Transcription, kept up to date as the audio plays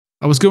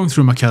I was going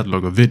through my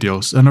catalog of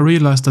videos and I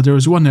realized that there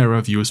is one area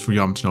of use for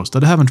geometry nodes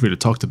that I haven't really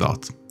talked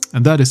about,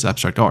 and that is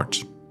abstract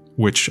art,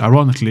 which,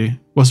 ironically,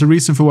 was the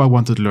reason for why I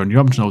wanted to learn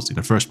geometry nodes in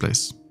the first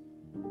place.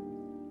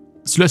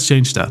 So let's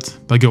change that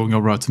by going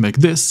over how to make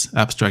this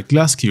abstract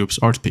glass cube's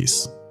art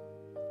piece.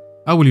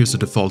 I will use the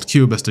default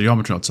cube as the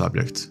geometry node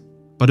subject,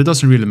 but it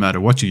doesn't really matter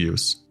what you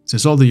use,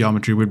 since all the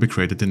geometry will be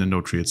created in the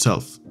node tree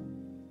itself.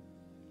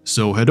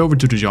 So head over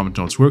to the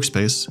geometry nodes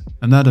workspace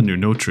and add a new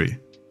node tree.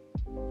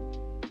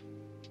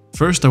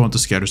 First, I want to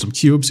scatter some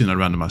cubes in a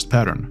randomized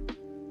pattern.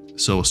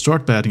 So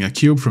start by adding a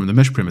cube from the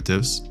mesh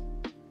primitives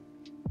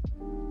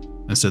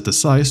and set the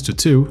size to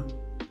 2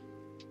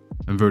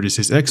 and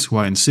vertices x,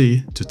 y, and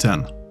z to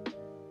 10.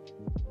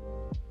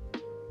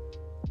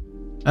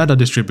 Add a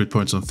distribute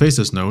points on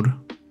faces node,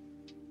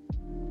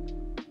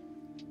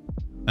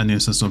 an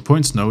instance on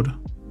points node,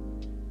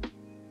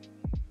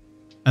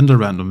 and a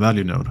random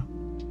value node.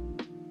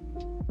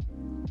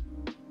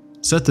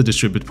 Set the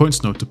distribute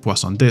points node to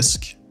Poisson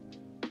disk,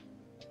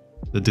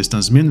 the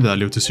distance min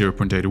value to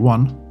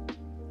 0.81,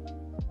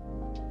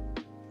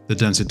 the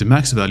density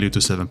max value to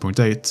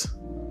 7.8,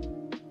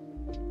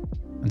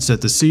 and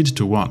set the seed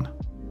to 1.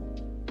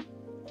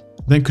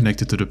 Then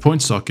connect it to the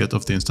point socket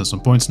of the instance on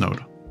points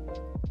node.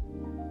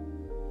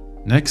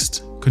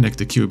 Next, connect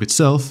the cube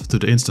itself to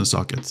the instance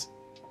socket.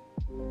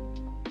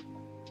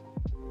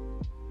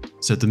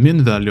 Set the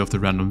min value of the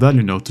random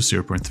value node to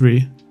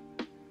 0.3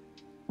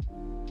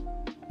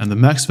 and the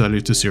max value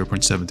to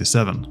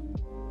 0.77.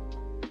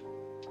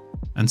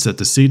 And set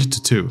the seed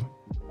to 2.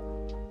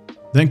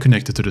 Then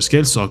connect it to the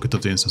scale socket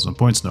of the instance on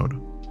points node.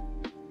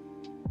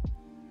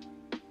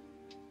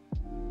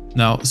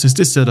 Now, since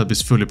this setup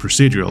is fully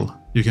procedural,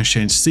 you can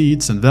change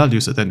seeds and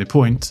values at any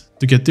point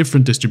to get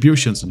different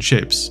distributions and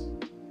shapes.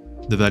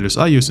 The values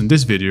I use in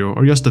this video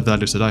are just the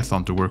values that I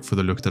found to work for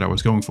the look that I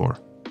was going for.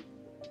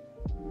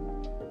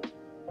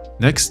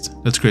 Next,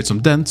 let's create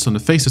some dents on the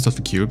faces of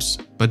the cubes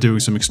by doing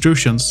some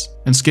extrusions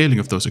and scaling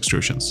of those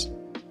extrusions.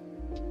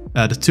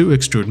 Add 2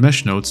 extrude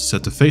mesh nodes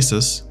set to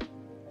faces,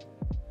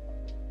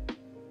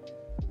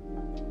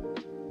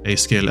 a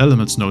scale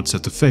elements node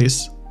set to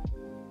face,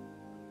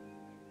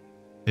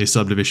 a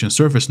subdivision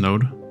surface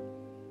node,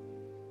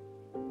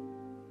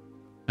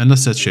 and a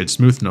set shade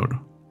smooth node.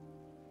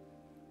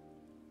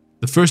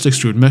 The first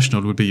extrude mesh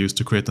node will be used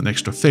to create an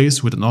extra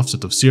face with an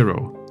offset of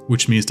 0,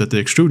 which means that the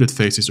extruded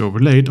face is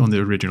overlaid on the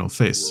original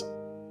face.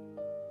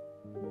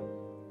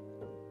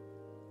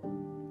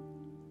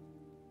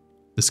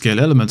 The scale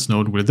elements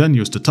node will then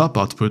use the top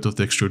output of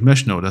the extrude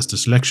mesh node as the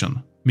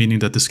selection, meaning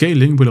that the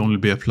scaling will only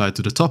be applied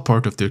to the top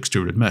part of the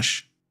extruded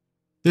mesh.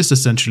 This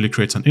essentially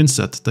creates an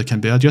inset that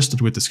can be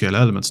adjusted with the scale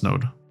elements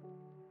node.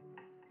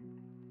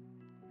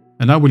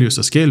 And I will use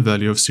a scale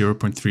value of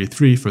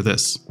 0.33 for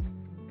this.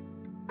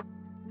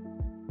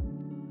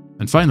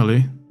 And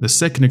finally, the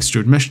second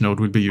extrude mesh node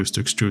will be used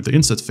to extrude the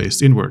inset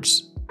face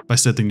inwards, by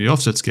setting the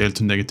offset scale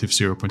to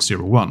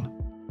 -0.01.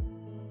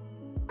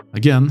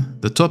 Again,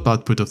 the top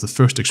output of the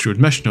first extrude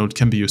mesh node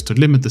can be used to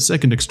limit the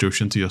second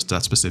extrusion to just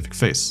that specific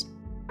face.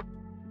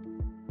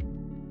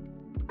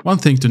 One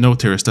thing to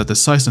note here is that the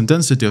size and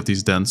density of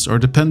these dents are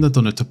dependent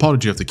on the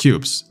topology of the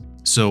cubes,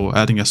 so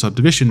adding a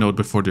subdivision node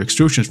before the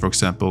extrusions, for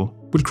example,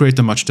 would create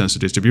a much denser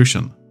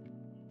distribution.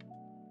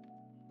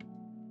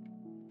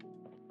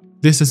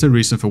 This is the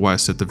reason for why I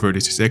set the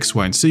vertices x,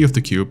 y, and z of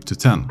the cube to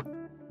 10.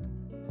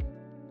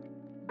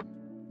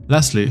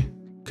 Lastly,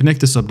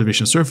 connect the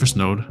subdivision surface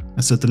node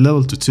and set the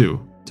level to 2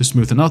 to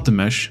smoothen out the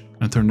mesh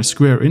and turn the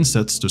square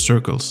insets to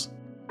circles.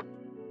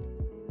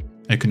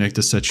 And connect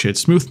the set shade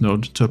smooth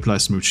node to apply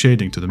smooth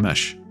shading to the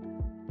mesh.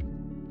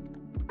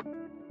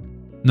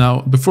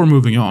 Now, before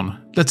moving on,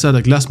 let's add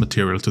a glass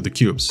material to the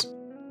cubes.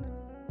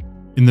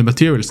 In the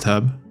Materials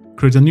tab,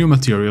 create a new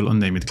material and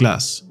name it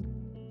Glass.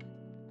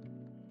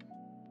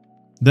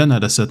 Then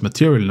add a Set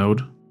Material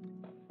node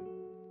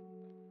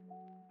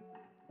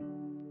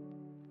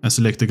and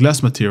select the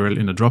glass material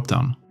in the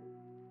dropdown.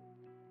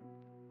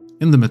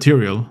 In the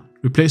material,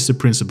 replace the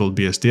principled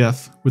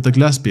BSDF with a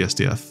glass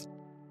BSDF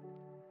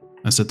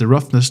and set the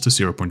roughness to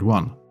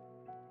 0.1.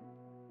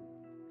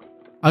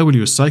 I will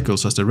use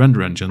Cycles as the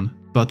render engine,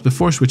 but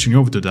before switching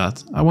over to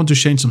that, I want to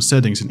change some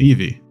settings in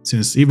Eevee,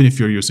 since even if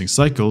you're using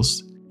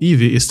Cycles,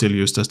 Eevee is still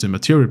used as the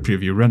material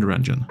preview render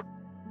engine.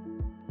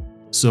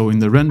 So in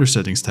the Render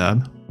Settings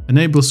tab,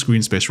 enable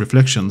Screen Space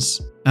Reflections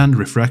and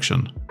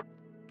Refraction.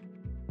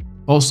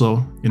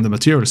 Also, in the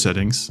Material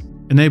Settings,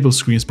 enable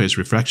Screen Space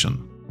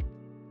Refraction.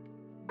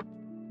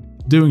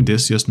 Doing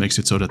this just makes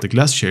it so that the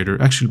glass shader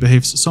actually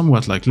behaves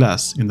somewhat like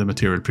glass in the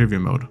Material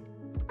Preview mode.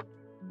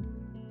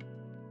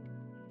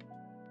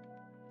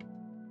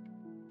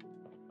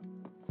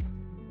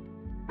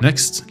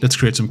 Next, let's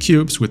create some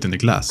cubes within the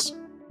glass.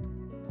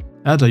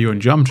 Add a Join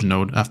Geometry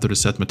node after the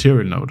Set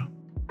Material node.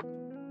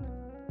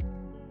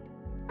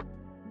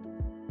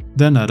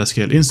 Then add a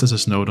Scale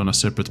Instances node on a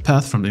separate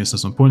path from the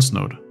Instance on Points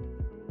node.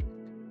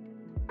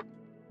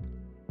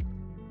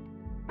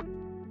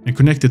 And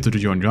connect it to the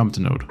Join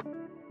Geometry node.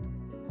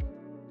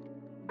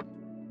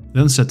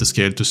 Then set the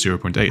scale to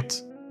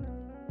 0.8.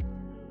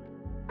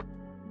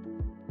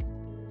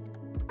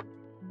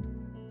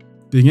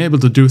 Being able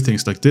to do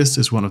things like this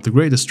is one of the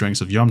greatest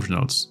strengths of geometry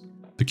nodes,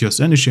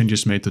 because any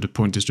changes made to the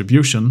point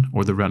distribution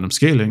or the random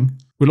scaling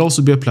will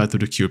also be applied to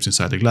the cubes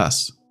inside the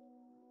glass.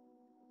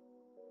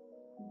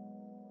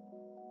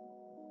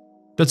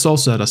 Let's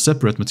also add a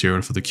separate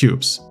material for the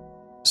cubes.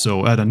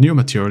 So add a new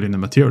material in the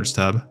Materials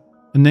tab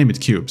and name it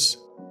Cubes.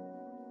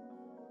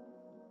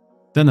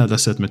 Then add a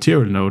Set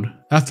Material node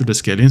after the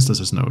Scale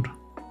Instances node,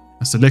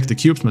 and select the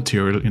Cubes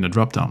material in the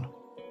dropdown.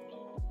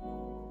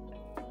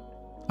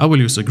 I will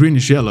use a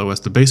greenish yellow as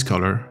the base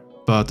color,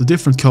 but the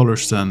different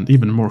colors and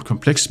even more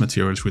complex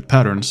materials with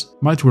patterns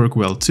might work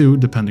well too,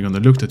 depending on the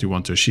look that you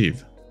want to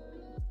achieve.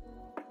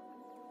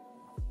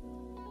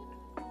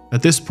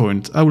 At this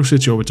point, I will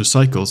switch over to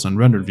Cycles and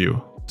Rendered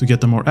View to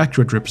get a more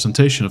accurate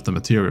representation of the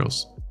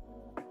materials.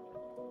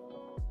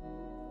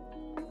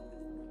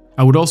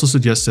 I would also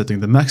suggest setting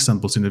the max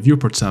samples in the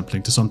viewport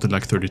sampling to something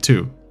like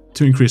 32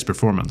 to increase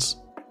performance.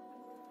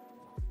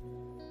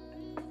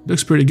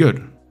 Looks pretty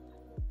good.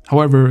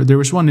 However,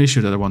 there is one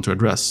issue that I want to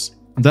address,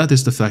 and that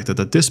is the fact that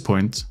at this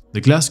point,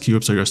 the glass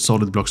cubes are just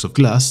solid blocks of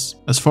glass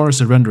as far as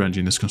the render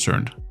engine is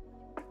concerned.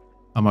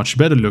 A much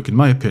better look in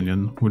my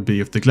opinion would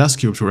be if the glass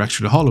cubes were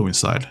actually hollow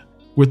inside,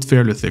 with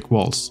fairly thick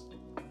walls.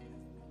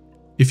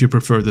 If you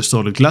prefer the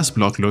solid glass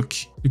block look,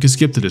 you can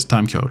skip to this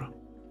timecode.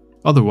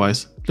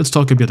 Otherwise, let's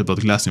talk a bit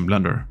about glass in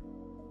Blender.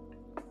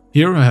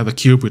 Here I have a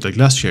cube with a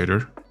glass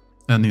shader,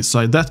 and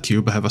inside that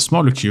cube I have a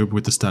smaller cube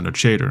with the standard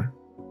shader.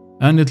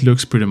 And it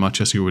looks pretty much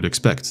as you would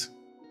expect.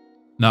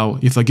 Now,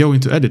 if I go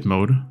into edit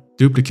mode,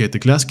 duplicate the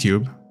glass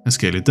cube and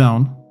scale it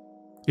down,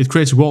 it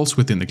creates walls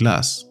within the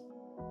glass.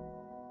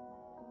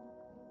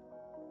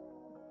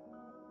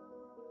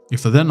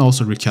 If I then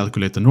also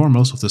recalculate the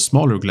normals of the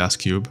smaller glass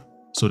cube,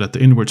 so that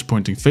the inwards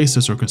pointing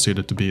faces are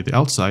considered to be the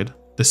outside,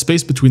 the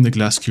space between the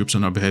glass cubes are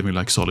now behaving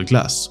like solid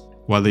glass,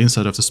 while the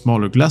inside of the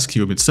smaller glass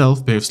cube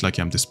itself behaves like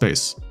empty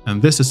space.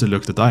 And this is the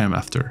look that I am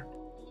after.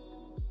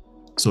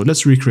 So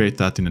let's recreate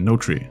that in a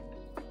node tree.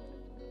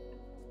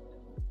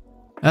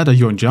 Add a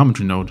Join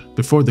Geometry node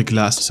before the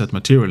Glass Set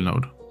Material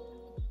node.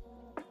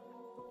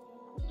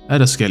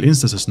 Add a Scale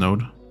Instances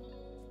node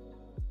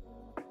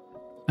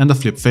and a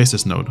Flip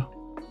Faces node.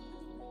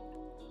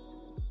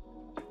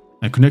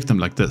 And connect them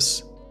like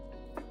this.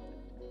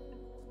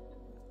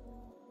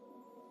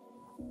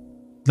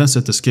 Then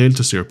set the scale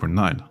to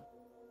 0.9.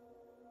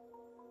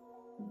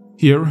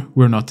 Here,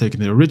 we're now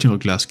taking the original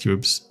glass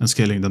cubes and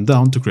scaling them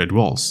down to create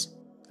walls,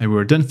 and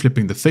we're then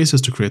flipping the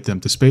faces to create the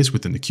empty space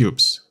within the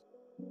cubes.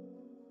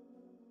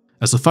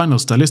 As a final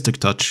stylistic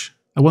touch,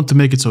 I want to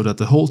make it so that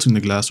the holes in the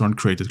glass aren't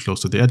created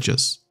close to the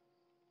edges.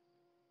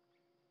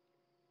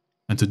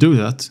 And to do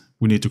that,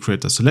 we need to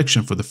create a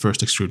selection for the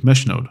first Extrude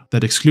Mesh node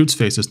that excludes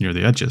faces near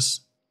the edges.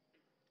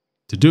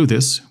 To do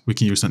this, we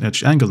can use an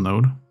Edge Angle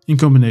node in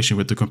combination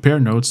with the Compare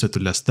node set to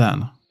less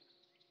than.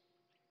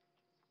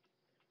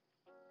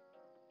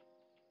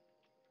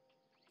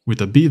 With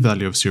a B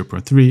value of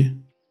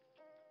 0.3,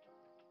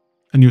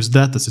 and use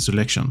that as a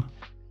selection.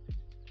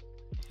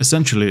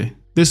 Essentially,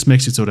 this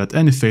makes it so that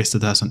any face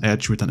that has an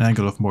edge with an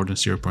angle of more than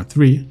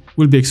 0.3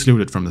 will be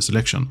excluded from the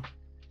selection.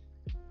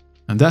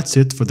 And that's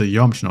it for the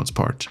geometry nodes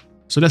part,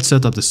 so let's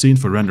set up the scene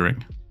for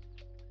rendering.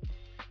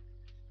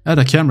 Add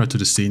a camera to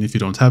the scene if you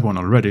don't have one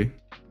already.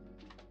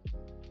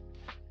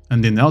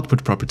 And in the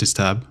Output Properties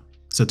tab,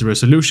 set the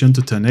resolution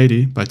to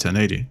 1080 by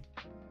 1080.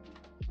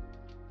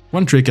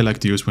 One trick I like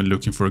to use when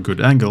looking for a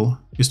good angle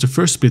is to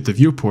first split the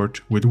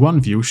viewport with one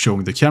view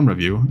showing the camera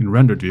view in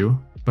rendered view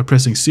by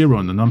pressing 0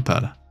 on the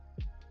numpad,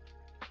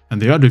 and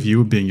the other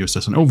view being used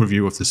as an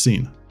overview of the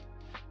scene.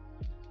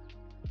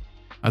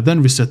 I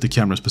then reset the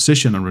camera's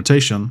position and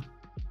rotation,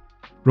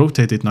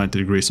 rotate it 90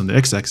 degrees on the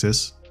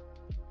x-axis,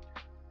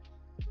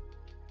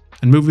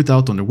 and move it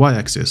out on the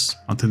y-axis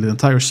until the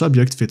entire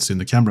subject fits in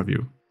the camera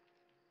view.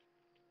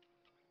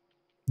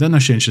 Then I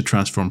change the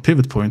transform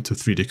pivot point to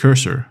 3D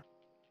cursor,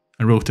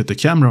 and rotate the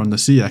camera on the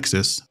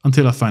z-axis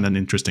until I find an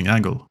interesting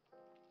angle.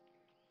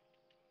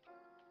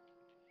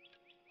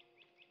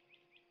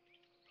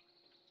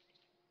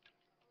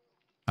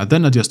 I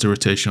then adjust the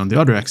rotation on the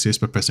other axis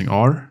by pressing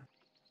R,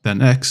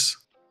 then X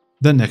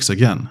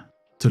again,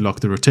 to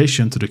lock the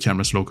rotation to the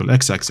camera's local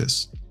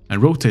x-axis,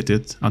 and rotate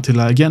it until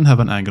I again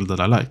have an angle that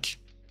I like.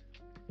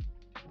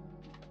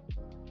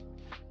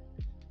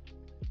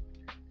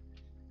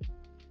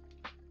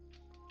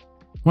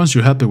 Once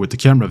you're happy with the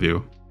camera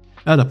view,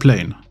 add a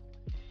plane.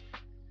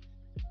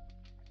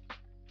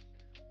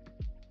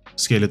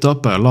 Scale it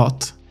up by a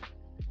lot,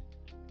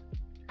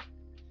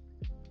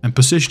 and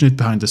position it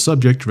behind the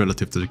subject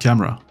relative to the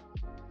camera.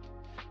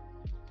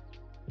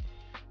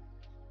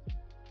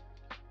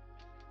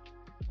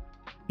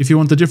 If you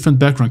want a different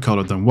background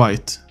color than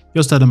white,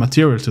 just add a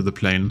material to the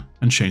plane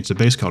and change the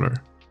base color.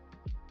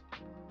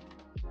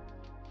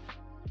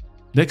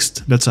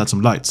 Next, let's add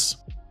some lights.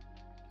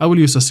 I will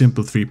use a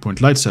simple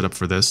 3-point light setup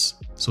for this,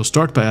 so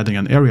start by adding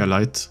an area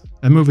light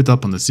and move it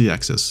up on the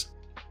z-axis.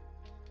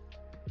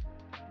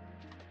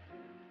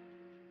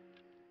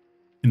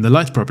 In the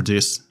light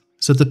properties,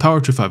 set the power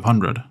to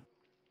 500.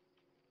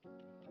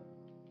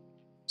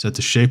 Set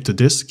the shape to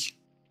disk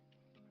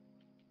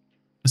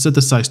and set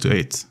the size to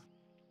 8.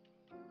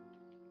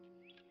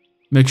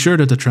 Make sure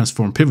that the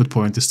transform pivot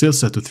point is still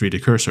set to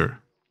 3D cursor.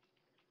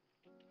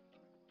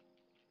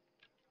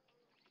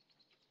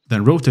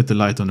 Then rotate the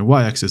light on the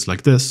y-axis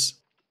like this.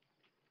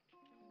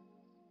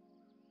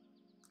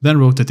 Then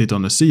rotate it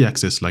on the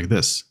z-axis like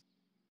this.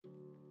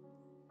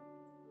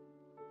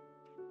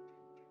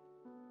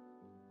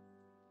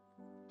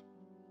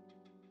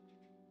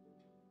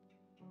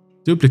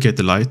 Duplicate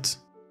the light,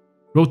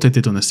 rotate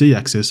it on the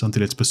z-axis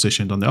until it's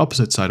positioned on the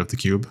opposite side of the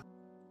cube,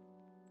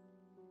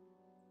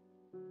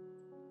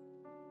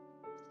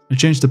 and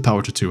change the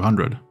power to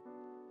 200.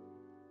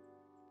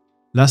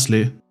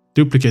 Lastly,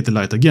 duplicate the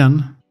light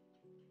again,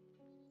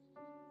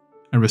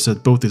 and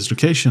reset both its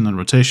location and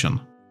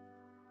rotation.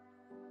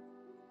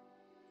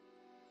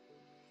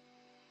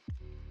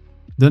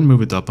 Then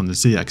move it up on the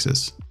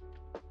z-axis.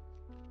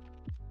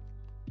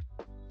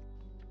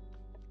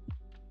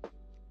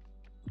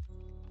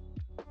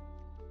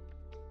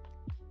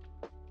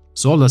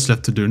 So all that's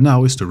left to do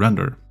now is to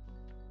render.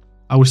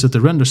 I will set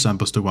the render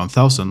samples to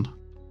 1000.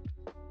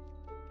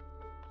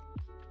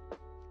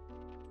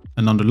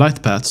 And on the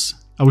light paths,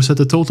 I will set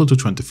the total to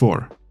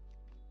 24.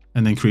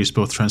 And increase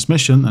both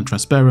transmission and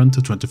transparent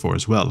to 24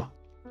 as well.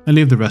 And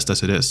leave the rest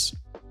as it is.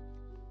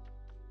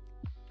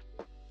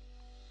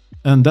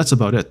 And that's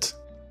about it.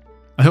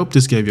 I hope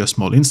this gave you a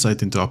small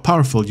insight into how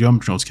powerful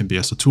geometry nodes can be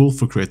as a tool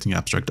for creating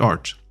abstract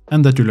art,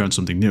 and that you learned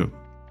something new.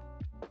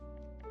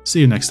 See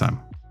you next time.